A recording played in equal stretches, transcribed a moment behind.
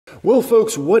Well,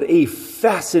 folks, what a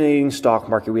fascinating stock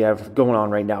market we have going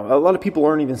on right now. A lot of people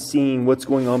aren't even seeing what's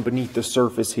going on beneath the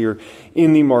surface here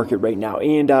in the market right now.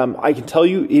 And I can tell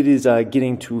you it is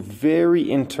getting to very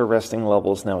interesting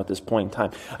levels now at this point in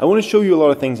time. I want to show you a lot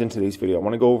of things in today's video. I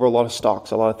want to go over a lot of stocks,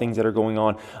 a lot of things that are going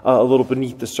on a little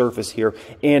beneath the surface here,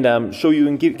 and show you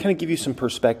and kind of give you some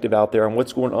perspective out there on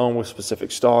what's going on with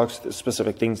specific stocks, the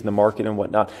specific things in the market and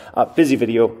whatnot. Busy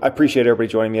video. I appreciate everybody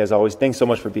joining me as always. Thanks so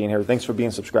much for being here. Thanks for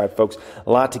being subscribed, folks.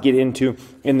 A lot to get into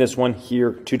in this one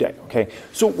here today. Okay,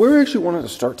 so where I actually wanted to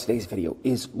start today's video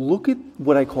is look at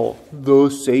what I call the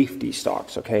safety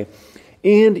stocks. Okay,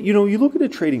 and you know, you look at a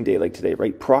trading day like today,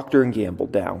 right? Procter and Gamble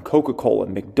down, Coca-Cola,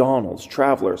 McDonald's,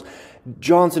 Travelers,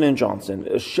 Johnson &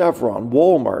 Johnson, Chevron,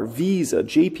 Walmart, Visa,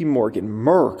 JP Morgan,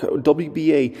 Merck,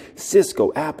 WBA,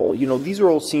 Cisco, Apple. You know, these are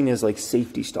all seen as like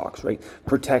safety stocks, right?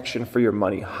 Protection for your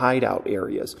money, hideout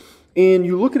areas. And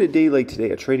you look at a day like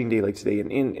today, a trading day like today,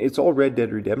 and it's all Red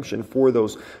Dead Redemption for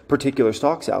those particular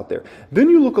stocks out there. Then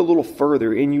you look a little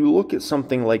further and you look at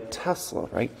something like Tesla,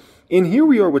 right? And here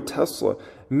we are with Tesla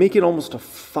making almost a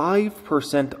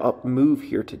 5% up move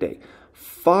here today.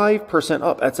 5%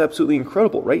 up. That's absolutely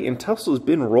incredible, right? And Tesla's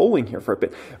been rolling here for a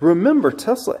bit. Remember,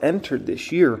 Tesla entered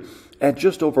this year at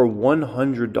just over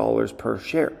 $100 per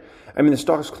share. I mean, the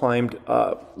stock's climbed,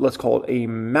 let's call it a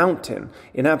mountain,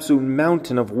 an absolute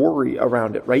mountain of worry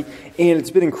around it, right? And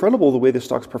it's been incredible the way the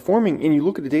stock's performing. And you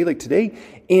look at a day like today,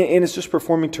 and it's just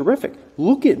performing terrific.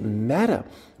 Look at Meta.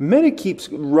 Meta keeps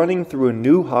running through a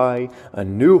new high, a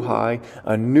new high,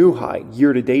 a new high.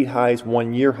 Year-to-date highs,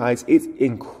 one-year highs. It's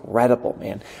incredible,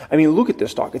 man. I mean, look at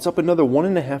this stock. It's up another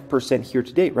 1.5% here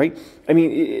today, right? I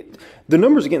mean, the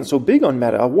numbers are getting so big on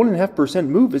Meta. A 1.5%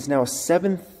 move is now a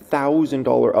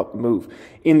 $7,000 up move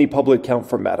in the public count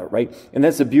for Meta, right? And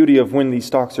that's the beauty of when these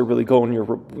stocks are really going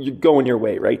your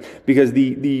way, right? Because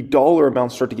the dollar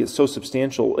amounts start to get so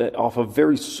substantial off of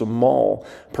very small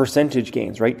percentage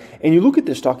gains, right? And you look at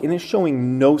this stock and it's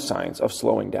showing no signs of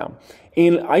slowing down.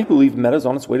 And I believe Meta's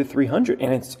on its way to 300,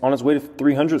 and it's on its way to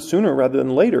 300 sooner rather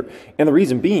than later. And the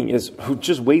reason being is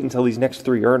just wait until these next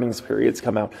 3 earnings periods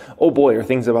come out. Oh boy, are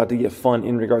things about to get fun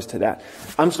in regards to that.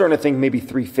 I'm starting to think maybe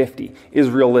 350 is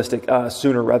realistic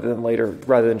sooner rather than later,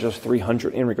 rather than just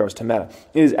 300 in regards to Meta.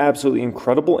 It is absolutely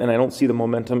incredible, and I don't see the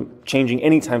momentum changing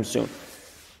anytime soon.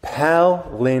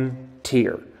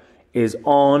 Palantir is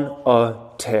on a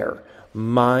tear.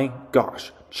 My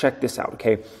gosh, check this out,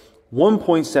 okay?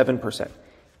 1.7%.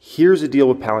 Here's the deal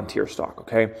with Palantir stock,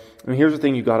 okay? And here's the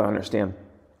thing you got to understand.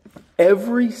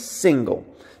 Every single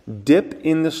dip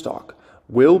in the stock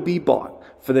will be bought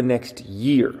for the next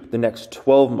year, the next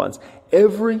 12 months.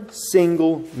 Every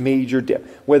single major dip,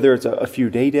 whether it's a few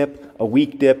day dip, a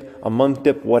week dip, a month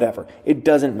dip, whatever. It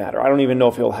doesn't matter. I don't even know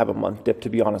if it'll have a month dip, to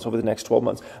be honest, over the next 12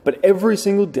 months. But every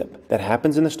single dip that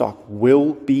happens in the stock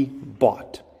will be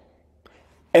bought.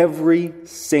 Every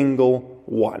single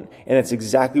one. And that's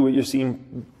exactly what you're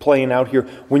seeing playing out here.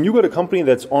 When you got a company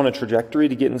that's on a trajectory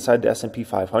to get inside the S&P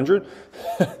 500,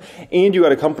 and you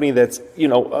got a company that's, you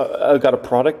know, got a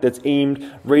product that's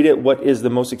aimed right at what is the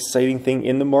most exciting thing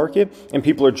in the market, and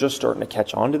people are just starting to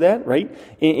catch on to that, right?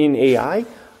 In AI,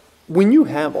 when you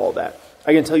have all that,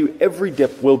 I can tell you every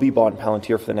dip will be bought in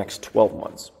Palantir for the next 12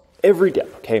 months. Every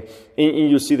dip, okay?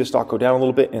 And you'll see the stock go down a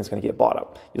little bit and it's going to get bought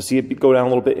up. You'll see it go down a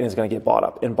little bit and it's going to get bought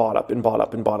up and bought up and bought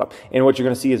up and bought up. And what you're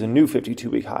going to see is a new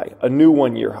 52-week high, a new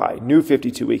one-year high, new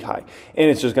 52-week high.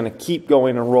 And it's just going to keep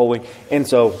going and rolling. And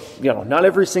so, you know, not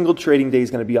every single trading day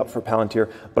is going to be up for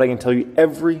Palantir, but I can tell you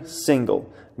every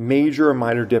single major or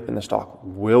minor dip in the stock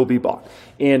will be bought.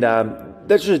 And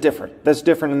that's just different. That's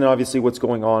different than obviously what's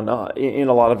going on in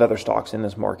a lot of other stocks in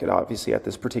this market, obviously, at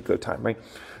this particular time, right?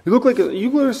 You look at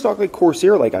a stock like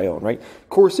Corsair, like I own, right?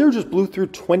 Corsair just blew through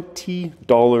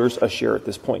 $20 a share at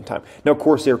this point in time. Now,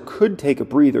 Corsair could take a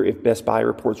breather if Best Buy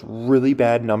reports really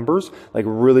bad numbers,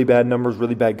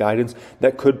 really bad guidance.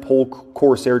 That could pull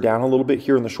Corsair down a little bit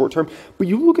here in the short term. But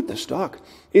you look at the stock.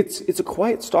 It's a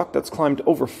quiet stock that's climbed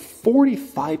over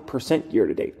 45% year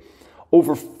to date.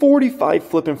 Over 45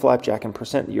 flipping flapjack and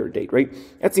percent year to date, right?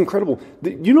 That's incredible.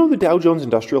 You know the Dow Jones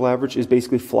Industrial Average is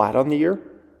basically flat on the year?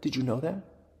 Did you know that?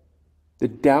 The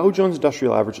Dow Jones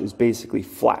Industrial Average is basically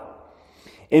flat.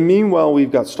 And meanwhile,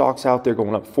 we've got stocks out there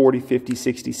going up 40, 50,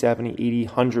 60, 70, 80,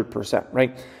 100%,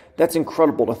 right? That's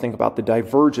incredible to think about the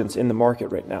divergence in the market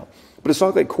right now. But a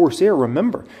stock like Corsair,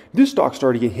 remember, this stock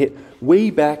started to get hit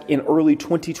way back in early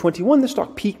 2021. This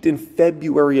stock peaked in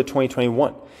February of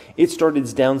 2021. It started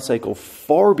its down cycle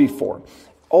far before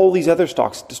all these other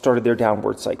stocks started their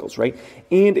downward cycles, right?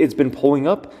 And it's been pulling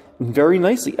up very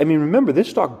nicely. I mean, remember, this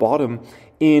stock bottomed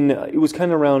it was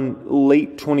kind of around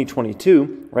late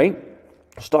 2022, right?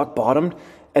 Stock bottomed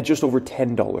at just over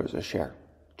 $10 a share.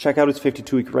 Check out its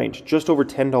 52-week range, just over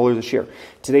 $10 a share.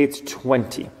 Today it's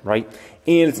 20, right?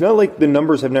 And it's not like the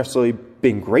numbers have necessarily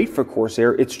been great for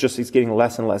Corsair. It's just it's getting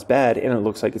less and less bad, and it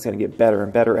looks like it's going to get better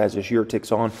and better as this year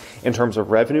ticks on in terms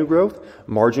of revenue growth,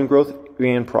 margin growth,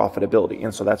 and profitability.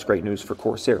 And so that's great news for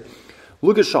Corsair.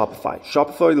 Look at Shopify.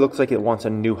 Shopify looks like it wants a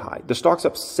new high. The stock's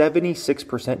up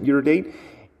 76% year to date,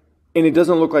 and it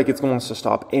doesn't look like it's going to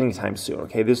stop anytime soon,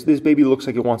 okay? This baby looks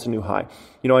like it wants a new high.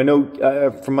 You know, I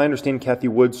know from my understanding, Kathy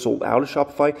Wood sold out of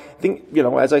Shopify. I think, you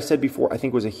know, as I said before, I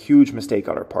think it was a huge mistake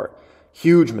on her part.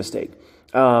 Huge mistake.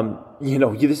 You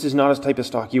know, this is not a type of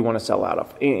stock you want to sell out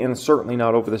of, and certainly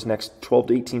not over this next 12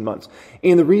 to 18 months.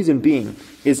 And the reason being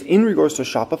is in regards to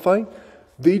Shopify,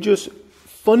 they just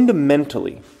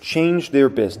fundamentally changed their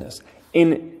business.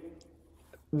 And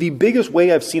the biggest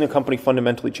way I've seen a company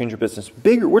fundamentally change their business,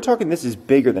 bigger, we're talking this is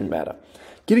bigger than Meta.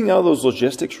 Getting out of those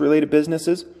logistics-related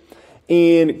businesses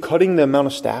and cutting the amount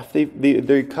of staff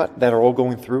they cut that are all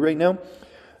going through right now,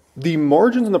 the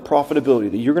margins and the profitability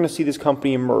that you're going to see this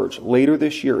company emerge later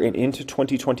this year and into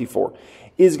 2024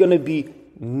 is going to be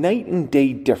night and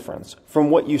day difference from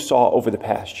what you saw over the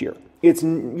past year.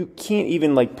 You can't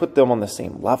even like put them on the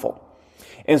same level.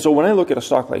 And so when I look at a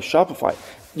stock like Shopify,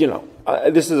 you know,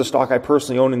 this is a stock I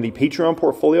personally own in the Patreon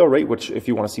portfolio, right? Which if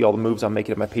you want to see all the moves I'm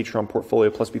making in my Patreon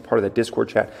portfolio, plus be part of that Discord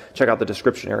chat, check out the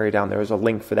description area down there. There's a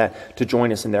link for that to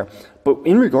join us in there. But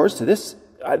in regards to this,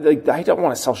 I don't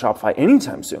want to sell Shopify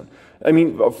anytime soon. I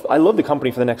mean, I love the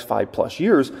company for the next 5+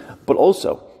 years, but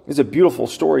also it's a beautiful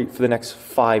story for the next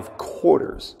 5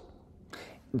 quarters.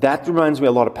 That reminds me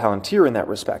a lot of Palantir in that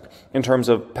respect. In terms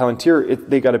of Palantir,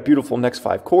 they got a beautiful next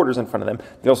 5 quarters in front of them.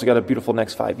 They also got a beautiful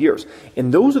next 5 years.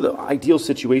 And those are the ideal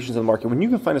situations in the market. When you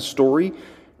can find a story,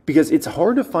 because it's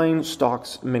hard to find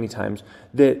stocks many times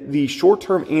that the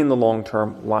short-term and the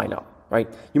long-term line up, right?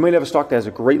 You might have a stock that has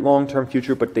a great long-term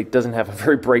future, but it doesn't have a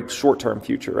very bright short-term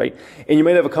future, right? And you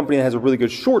might have a company that has a really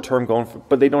good short-term going for,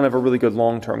 but they don't have a really good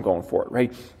long-term going for it,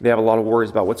 right? They have a lot of worries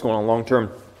about what's going on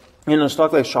long-term. And in a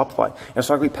stock like Shopify, and a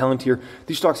stock like Palantir,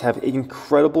 these stocks have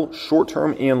incredible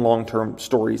short-term and long-term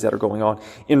stories that are going on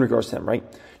in regards to them, right?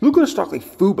 Look at a stock like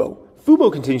Fubo.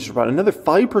 Fubo continues to provide another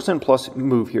 5% plus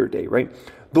move here today, right?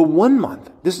 The 1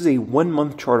 month, this is a 1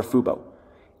 month chart of Fubo.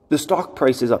 The stock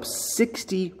price is up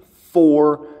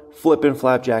 64 flippin'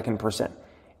 flapjacking percent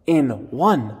in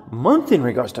 1 month in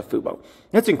regards to Fubo.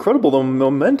 That's incredible. The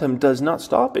momentum does not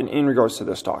stop in regards to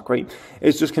the stock, right?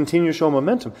 It's just continues to show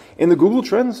momentum. And the Google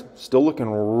trends still looking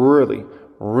really,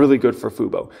 really good for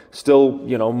Fubo. Still,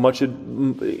 you know,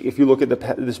 if you look at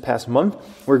this past month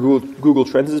where Google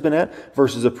Trends has been at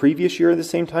versus the previous year at the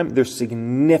same time, they're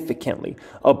significantly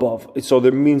above. So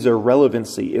that means their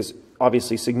relevancy is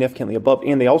obviously significantly above,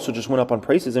 and they also just went up on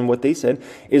prices, and what they said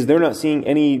is they're not seeing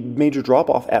any major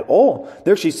drop-off at all.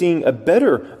 They're actually seeing a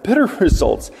better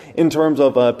results in terms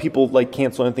of people like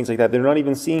canceling and things like that. They're not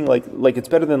even seeing like it's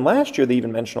better than last year, they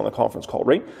even mentioned on the conference call,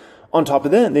 right? On top of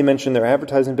that, they mentioned their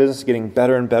advertising business is getting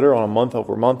better and better on a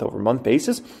month-over-month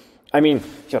basis. I mean,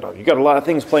 you know, you got a lot of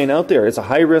things playing out there. It's a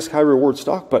high-risk, high-reward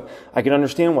stock, but I can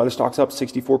understand why the stock's up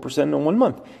 64% in 1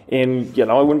 month. And, you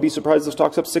know, I wouldn't be surprised if the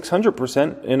stock's up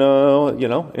 600% in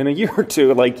a year or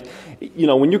two. Like, you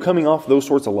know, when you're coming off those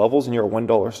sorts of levels and you're a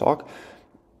 $1 stock,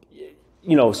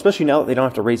 you know, especially now that they don't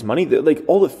have to raise money, like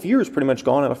all the fear is pretty much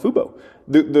gone out of Fubo.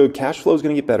 The cash flow is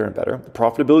going to get better and better. The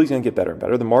profitability is going to get better and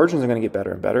better. The margins are going to get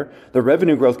better and better. The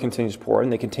revenue growth continues to pour,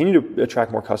 and they continue to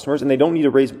attract more customers, and they don't need to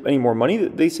raise any more money,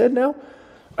 they said now.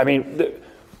 I mean,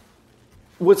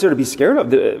 what's there to be scared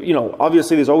of? You know,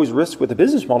 obviously there's always risk with the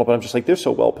business model, but I'm just like, they're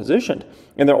so well positioned.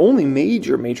 And their only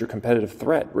major competitive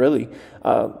threat, really,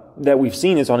 that we've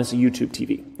seen is honestly YouTube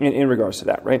TV in regards to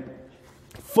that, right?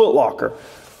 Foot Locker.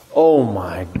 Oh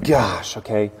my gosh,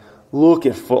 okay. Look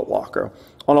at Foot Locker.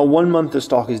 On a 1 month, the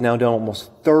stock is now down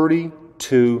almost 32%,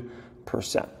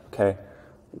 okay?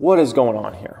 What is going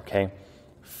on here, okay?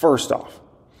 First off,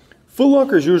 Foot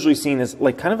Locker is usually seen as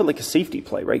like kind of like a safety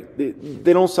play, right?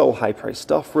 They don't sell high-priced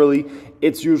stuff, really.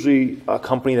 It's usually a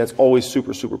company that's always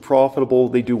super, super profitable.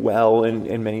 They do well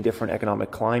in many different economic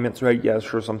climates, right? Yeah,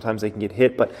 sure, sometimes they can get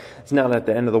hit, but it's not at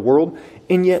the end of the world.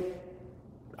 And yet,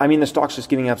 I mean, the stock's just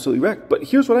getting absolutely wrecked. But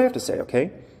here's what I have to say,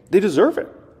 okay? They deserve it.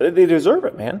 They deserve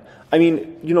it, man. I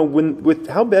mean, you know, with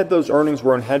how bad those earnings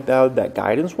were and how bad that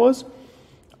guidance was,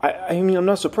 I mean, I'm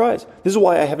not surprised. This is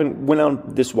why I haven't went on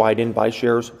this why I didn't buy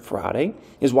shares Friday.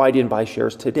 This is why I didn't buy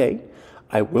shares today.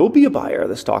 I will be a buyer of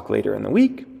the stock later in the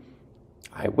week.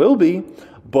 I will be.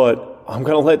 But I'm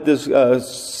going to let this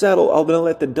settle. I'm going to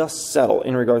let the dust settle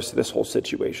in regards to this whole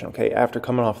situation, okay, after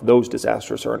coming off those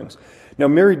disastrous earnings. Now,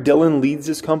 Mary Dillon leads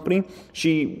this company.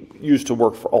 She used to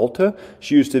work for Ulta.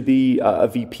 She used to be a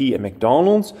VP at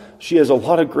McDonald's. She has a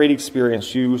lot of great experience.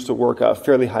 She used to work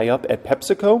fairly high up at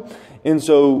PepsiCo. And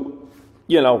so,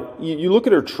 you know, you look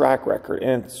at her track record,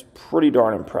 and it's pretty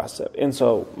darn impressive. And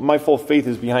so my full faith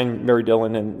is behind Mary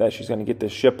Dillon and that she's going to get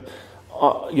this ship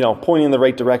you know, pointing in the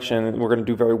right direction, and we're going to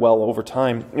do very well over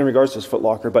time in regards to this Foot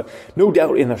Locker. But no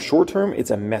doubt in the short term, it's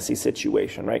a messy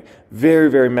situation, right? Very,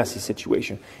 very messy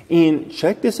situation. And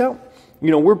check this out.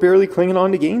 You know, we're barely clinging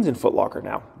on to gains in Foot Locker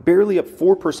now. Barely up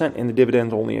 4% in the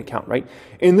dividends-only account, right?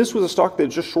 And this was a stock that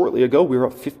just shortly ago, we were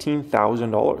up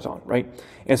 $15,000 on, right?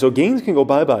 And so gains can go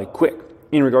bye-bye quick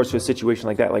in regards to a situation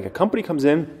like that. Like a company comes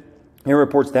in and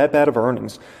reports that bad of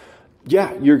earnings,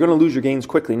 yeah, you're going to lose your gains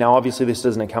quickly. Now, obviously, this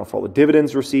doesn't account for all the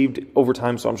dividends received over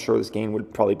time, so I'm sure this gain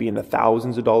would probably be in the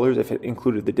thousands of dollars if it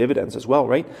included the dividends as well,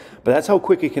 right? But that's how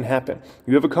quick it can happen.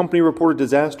 You have a company report a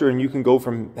disaster, and you can go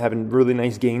from having really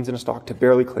nice gains in a stock to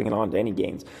barely clinging on to any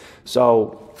gains.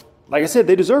 So, like I said,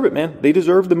 they deserve it, man. They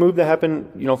deserve the move that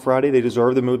happened, you know, Friday. They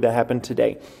deserve the move that happened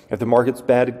today. If the market's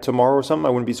bad tomorrow or something, I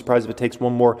wouldn't be surprised if it takes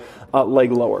one more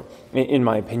leg lower, in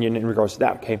my opinion, in regards to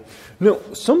that, okay? No,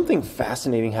 something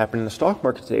fascinating happened in the stock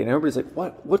market today, and everybody's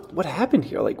like, what happened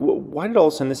here? Like, why did all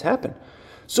of a sudden this happen?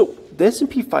 So the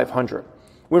S&P 500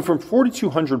 went from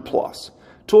 4,200 plus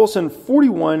to all of a sudden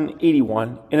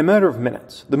 4181 in a matter of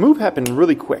minutes. The move happened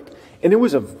really quick, and it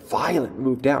was a violent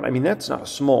move down. I mean, that's not a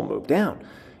small move down.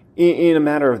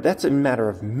 That's a matter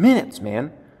of minutes,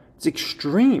 man. It's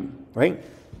extreme, right?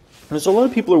 And so a lot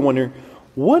of people are wondering,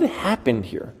 what happened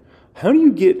here? How do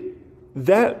you get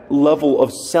that level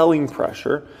of selling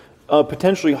pressure,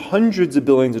 potentially hundreds of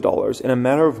billions of dollars in a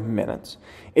matter of minutes?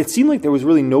 It seemed like there was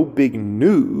really no big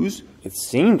news. It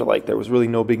seemed like there was really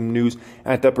no big news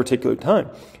at that particular time.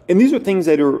 And these are things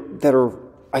that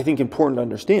are I think, important to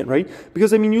understand, right?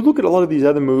 Because, I mean, you look at a lot of these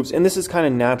other moves, and this is kind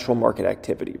of natural market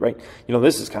activity, right? You know,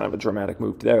 this is kind of a dramatic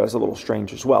move there. That's a little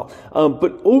strange as well.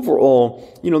 But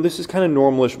overall, you know, this is kind of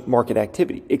normalish market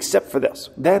activity, except for this.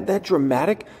 That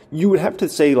dramatic, you would have to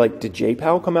say, like, did Jay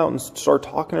Powell come out and start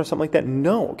talking or something like that?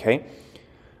 No, okay?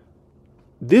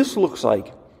 This looks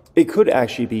like it could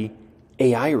actually be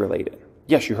AI related.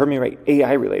 Yes, you heard me right,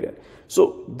 AI related.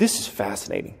 So this is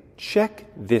fascinating. Check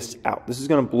this out. This is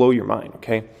going to blow your mind,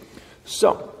 okay?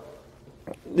 So,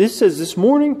 this says this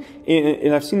morning,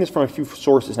 and I've seen this from a few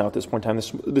sources now at this point in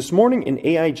time, this morning an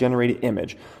AI-generated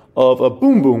image of a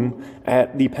boom boom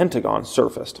at the Pentagon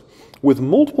surfaced, with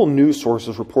multiple news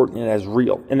sources reporting it as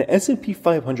real, and the S&P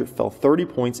 500 fell 30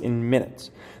 points in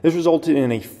minutes. This resulted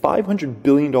in a $500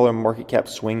 billion market cap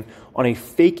swing on a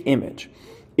fake image.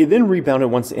 It then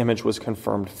rebounded once the image was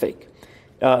confirmed fake.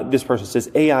 This person says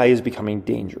AI is becoming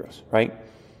dangerous, right?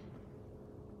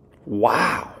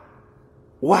 Wow.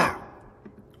 Wow.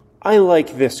 I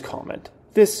like this comment.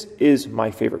 This is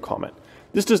my favorite comment.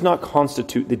 This does not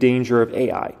constitute the danger of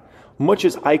AI, much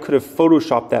as I could have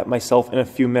photoshopped that myself in a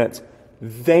few minutes.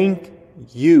 Thank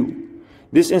you.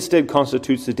 This instead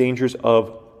constitutes the dangers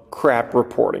of crap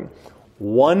reporting.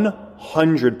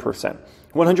 100%.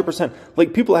 100%.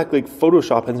 Like, people act like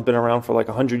Photoshop hasn't been around for like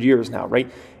 100 years now,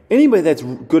 right? Anybody that's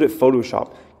good at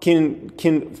Photoshop can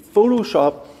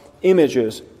Photoshop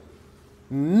images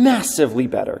massively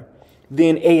better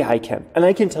than AI can. And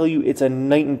I can tell you it's a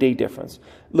night and day difference.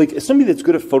 Like, somebody that's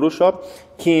good at Photoshop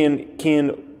can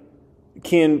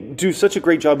do such a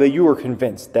great job that you are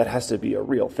convinced that has to be a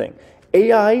real thing.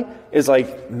 AI is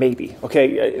like maybe,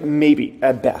 okay? Maybe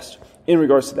at best in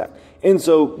regards to that. And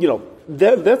so, you know,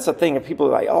 that's the thing. If people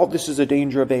are like, oh, this is a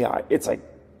danger of AI. It's like,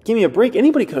 give me a break.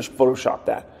 Anybody could have Photoshopped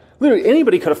that. Literally,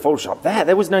 anybody could have Photoshopped that.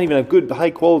 That was not even a good,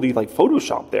 high-quality, like,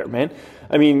 Photoshop there, man.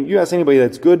 I mean, you ask anybody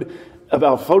that's good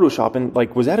about Photoshop, and,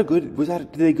 like,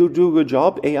 did they do a good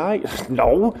job, AI?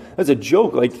 No. That's a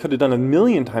joke. Like, you could have done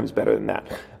 1,000,000 times better than that.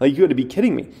 Like, you had to be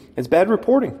kidding me. It's bad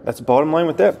reporting. That's the bottom line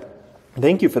with that.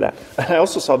 Thank you for that. I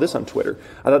also saw this on Twitter.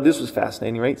 I thought this was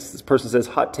fascinating, right? This person says,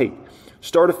 hot take.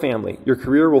 Start a family. Your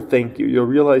career will thank you. You'll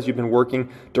realize you've been working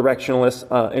directionless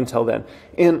until then.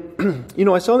 And, you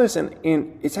know, I saw this, and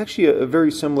it's actually a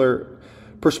very similar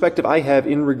perspective I have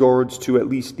in regards to at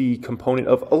least the component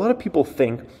of a lot of people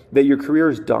think that your career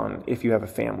is done if you have a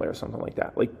family or something like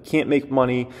that. Like, you can't make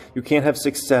money, you can't have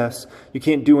success, you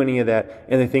can't do any of that.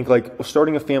 And they think, like,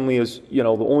 starting a family is, you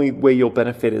know, the only way you'll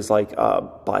benefit is like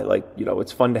by, like, you know,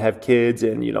 it's fun to have kids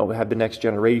and, you know, have the next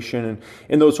generation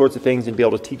and those sorts of things and be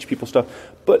able to teach people stuff.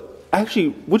 But actually,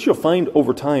 what you'll find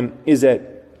over time is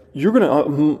that you're going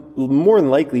to more than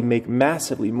likely make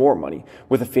massively more money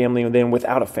with a family than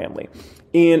without a family.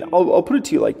 And I'll put it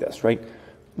to you like this, right?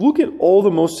 Look at all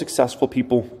the most successful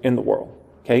people in the world,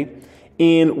 okay?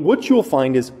 And what you'll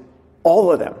find is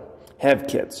all of them have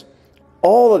kids.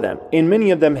 All of them. And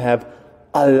many of them have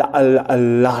a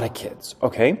lot of kids,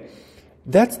 okay?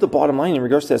 That's the bottom line in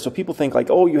regards to that. So people think like,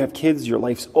 oh, you have kids, your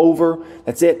life's over.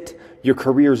 That's it. Your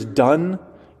career's done.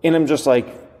 And I'm just like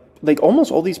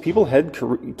almost all these people had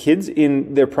kids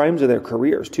in their primes of their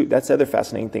careers too. That's the other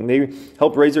fascinating thing. They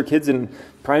helped raise their kids in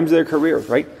primes of their careers,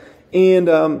 right?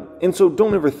 And so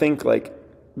don't ever think like,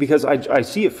 because I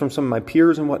see it from some of my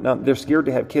peers and whatnot, they're scared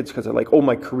to have kids because they're like, oh,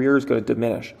 my career is going to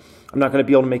diminish. I'm not going to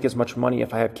be able to make as much money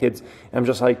if I have kids. And I'm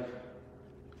just like,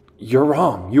 you're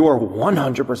wrong. You are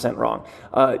 100% wrong.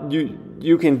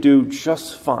 You can do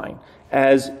just fine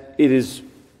as it is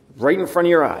right in front of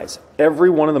your eyes. Every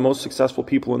one of the most successful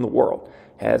people in the world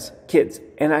has kids,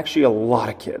 and actually a lot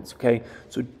of kids, okay?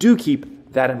 So do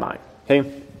keep that in mind,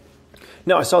 okay?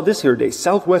 Now, I saw this here today.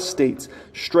 Southwest states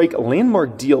strike a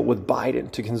landmark deal with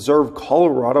Biden to conserve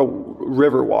Colorado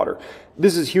River water.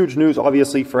 This is huge news,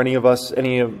 obviously, for any of us,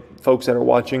 any of folks that are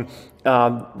watching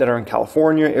that are in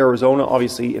California, Arizona,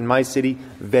 obviously in my city,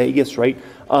 Vegas, right?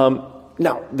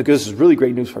 Now, this is really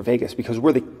great news for Vegas because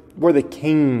we're the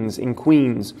kings and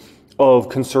queens of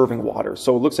conserving water.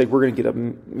 So it looks like we're going to get a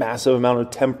massive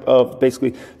amount of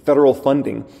basically federal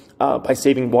funding by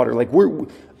saving water. Like we're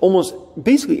almost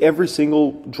basically every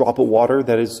single drop of water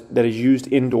that is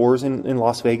used indoors in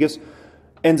Las Vegas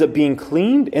ends up being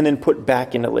cleaned and then put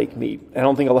back into Lake Mead. I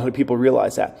don't think a lot of people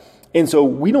realize that. And so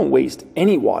we don't waste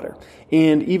any water.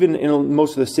 And even in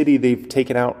most of the city, they've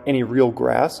taken out any real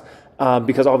grass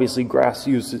because obviously grass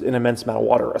uses an immense amount of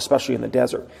water, especially in the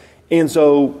desert. And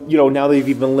so, now they've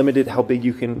even limited how big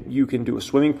you can do a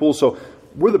swimming pool. So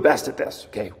we're the best at this,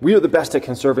 okay? We are the best at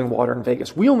conserving water in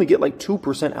Vegas. We only get like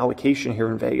 2% allocation here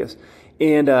in Vegas.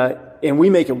 And we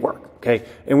make it work, okay?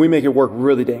 And we make it work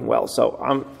really dang well. So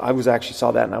I was actually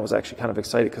saw that and I was actually kind of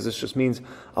excited because this just means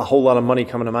a whole lot of money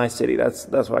coming to my city. That's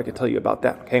what I can tell you about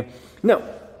that, okay? Now,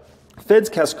 Fed's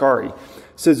Kashkari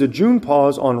says a June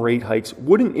pause on rate hikes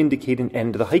wouldn't indicate an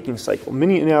end to the hiking cycle.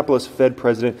 Minneapolis Fed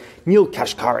President Neil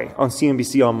Kashkari on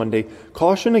CNBC on Monday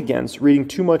cautioned against reading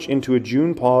too much into a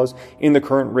June pause in the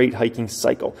current rate hiking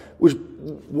cycle.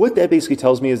 What that basically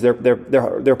tells me is they're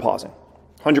pausing,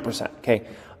 100%. Okay,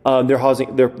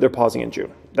 they're pausing in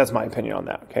June. That's my opinion on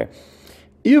that. Okay.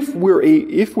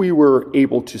 If we were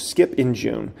able to skip in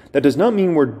June, that does not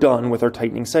mean we're done with our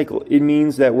tightening cycle. It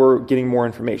means that we're getting more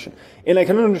information. And I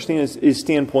can understand his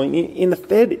standpoint. In the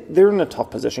Fed, they're in a tough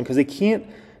position because they can't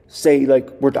say,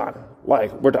 we're done.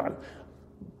 We're done.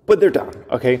 But they're done,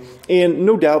 okay? And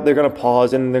no doubt they're going to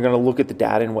pause and they're going to look at the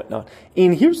data and whatnot.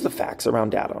 And here's the facts around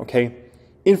data, okay?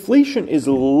 Inflation is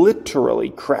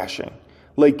literally crashing.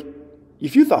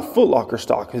 If you thought Foot Locker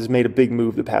stock has made a big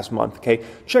move the past month, okay,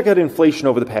 check out inflation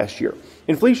over the past year.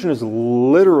 Inflation is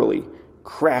literally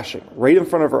crashing right in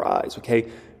front of our eyes, okay?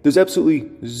 There's absolutely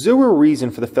zero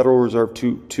reason for the Federal Reserve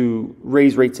to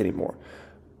raise rates anymore.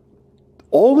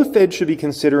 All the Fed should be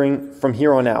considering from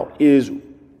here on out is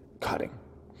cutting.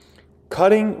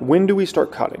 Cutting, when do we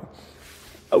start cutting?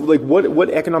 What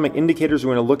economic indicators are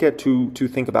we going to look at to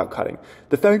think about cutting?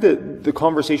 The fact that the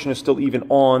conversation is still even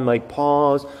on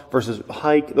pause versus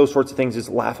hike, those sorts of things is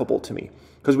laughable to me.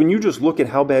 Because when you just look at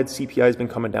how bad CPI has been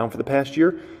coming down for the past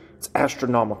year, it's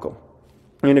astronomical.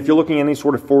 And if you're looking at any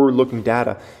sort of forward-looking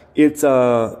data, it's,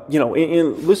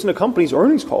 and listen to companies'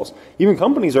 earnings calls. Even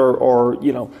companies are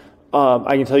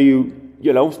I can tell you,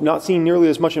 not seeing nearly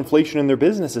as much inflation in their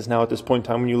businesses now at this point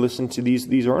in time when you listen to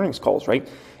these earnings calls, right?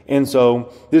 And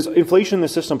so there's inflation in the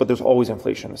system, but there's always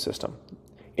inflation in the system.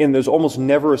 And there's almost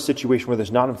never a situation where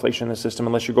there's not inflation in the system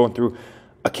unless you're going through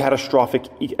a catastrophic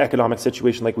economic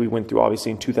situation like we went through,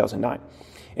 obviously, in 2009.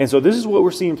 And so this is what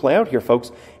we're seeing play out here,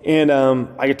 folks. And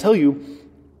I can tell you,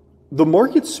 the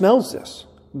market smells this.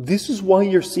 This is why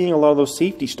you're seeing a lot of those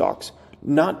safety stocks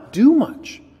not do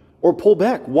much or pull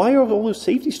back. Why are all those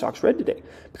safety stocks red today?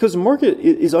 Because the market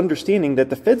is understanding that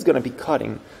the Fed's going to be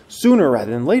cutting sooner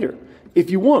rather than later. If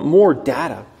you want more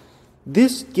data,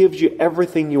 this gives you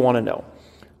everything you want to know.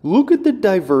 Look at the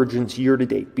divergence year to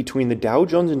date between the Dow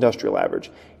Jones Industrial Average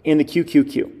and the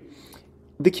QQQ.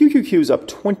 The QQQ is up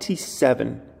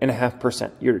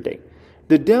 27.5% year to date.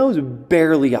 The Dow is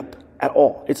barely up at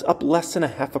all. It's up less than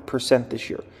 0.5% this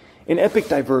year. An epic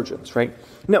divergence, right?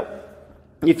 Now,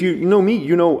 if you know me,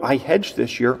 I hedged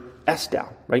this year SDOW,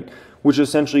 right? Which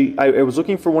essentially, I was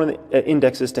looking for one of the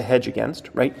indexes to hedge against,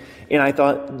 right? And I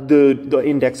thought the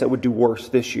index that would do worse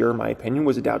this year, in my opinion,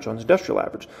 was the Dow Jones Industrial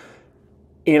Average.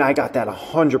 And I got that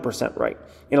 100% right.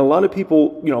 And a lot of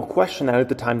people, question that at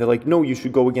the time. They're like, no, you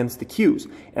should go against the Qs.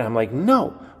 And I'm like, no,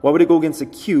 why would I go against the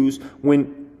Qs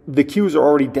when the Qs are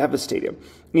already devastated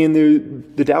and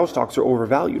the Dow stocks are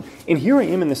overvalued? And here I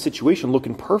am in this situation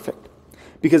looking perfect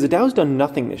because the Dow's done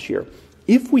nothing this year.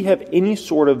 If we have any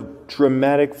sort of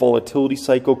dramatic volatility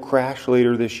cycle crash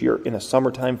later this year in the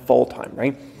summertime, fall time,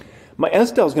 right? My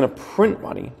SDAL is going to print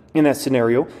money in that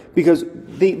scenario because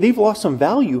they've lost some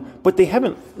value, but they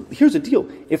haven't. Here's the deal.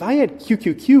 If I had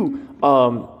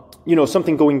QQQ,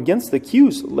 something going against the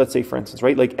Qs, let's say, for instance,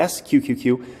 right, like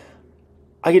SQQQ,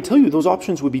 I can tell you those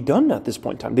options would be done at this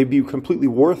point in time. They'd be completely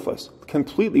worthless.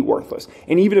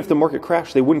 And even if the market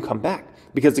crashed, they wouldn't come back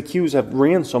because the Qs have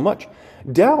ran so much.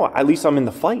 Dow, at least I'm in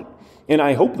the fight. And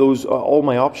I hope those all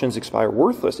my options expire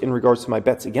worthless in regards to my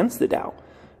bets against the Dow,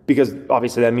 because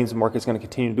obviously that means the market's going to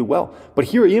continue to do well. But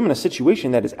here I am in a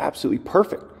situation that is absolutely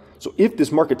perfect. So if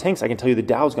this market tanks, I can tell you the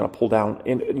Dow is going to pull down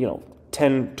in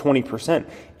 10, 20%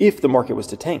 if the market was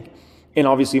to tank. And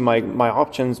obviously my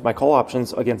call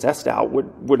options against SDAO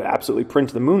would absolutely print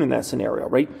to the moon in that scenario,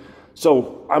 right?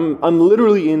 So I'm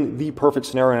literally in the perfect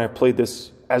scenario, and I played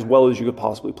this as well as you could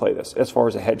possibly play this as far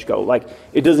as a hedge go. Like,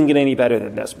 it doesn't get any better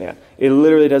than this, man. It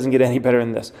literally doesn't get any better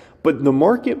than this. But the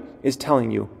market is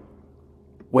telling you,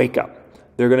 wake up.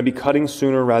 They're going to be cutting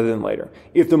sooner rather than later.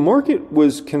 If the market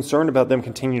was concerned about them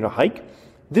continuing to hike,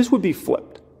 this would be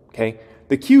flipped, okay?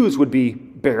 The Qs would be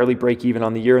barely break even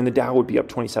on the year, and the Dow would be up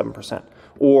 27%.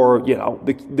 Or,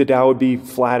 the Dow would be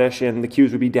flattish and the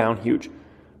Qs would be down huge.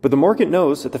 But the market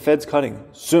knows that the Fed's cutting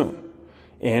soon.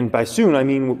 And by soon, I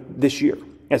mean this year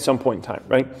at some point in time,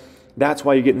 right? That's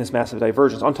why you're getting this massive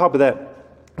divergence. On top of that,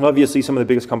 obviously, some of the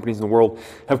biggest companies in the world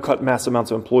have cut massive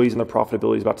amounts of employees, and their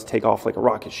profitability is about to take off like a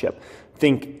rocket ship.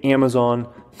 Think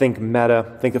Amazon, think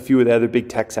Meta, think a few of the other big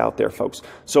techs out there, folks.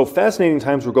 So fascinating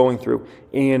times we're going through.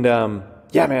 And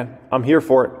yeah, man, I'm here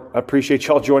for it. I appreciate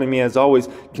y'all joining me as always.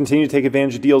 Continue to take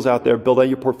advantage of deals out there. Build out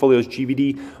your portfolios,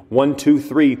 GVD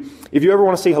 123. If you ever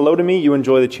want to say hello to me, you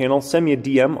enjoy the channel, send me a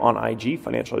DM on IG,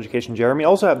 Financial Education Jeremy. I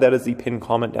also have that as the pinned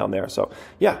comment down there. So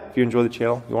yeah, if you enjoy the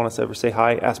channel, you want us to ever say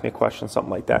hi, ask me a question, something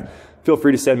like that, feel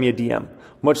free to send me a DM.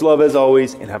 Much love as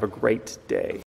always, and have a great day.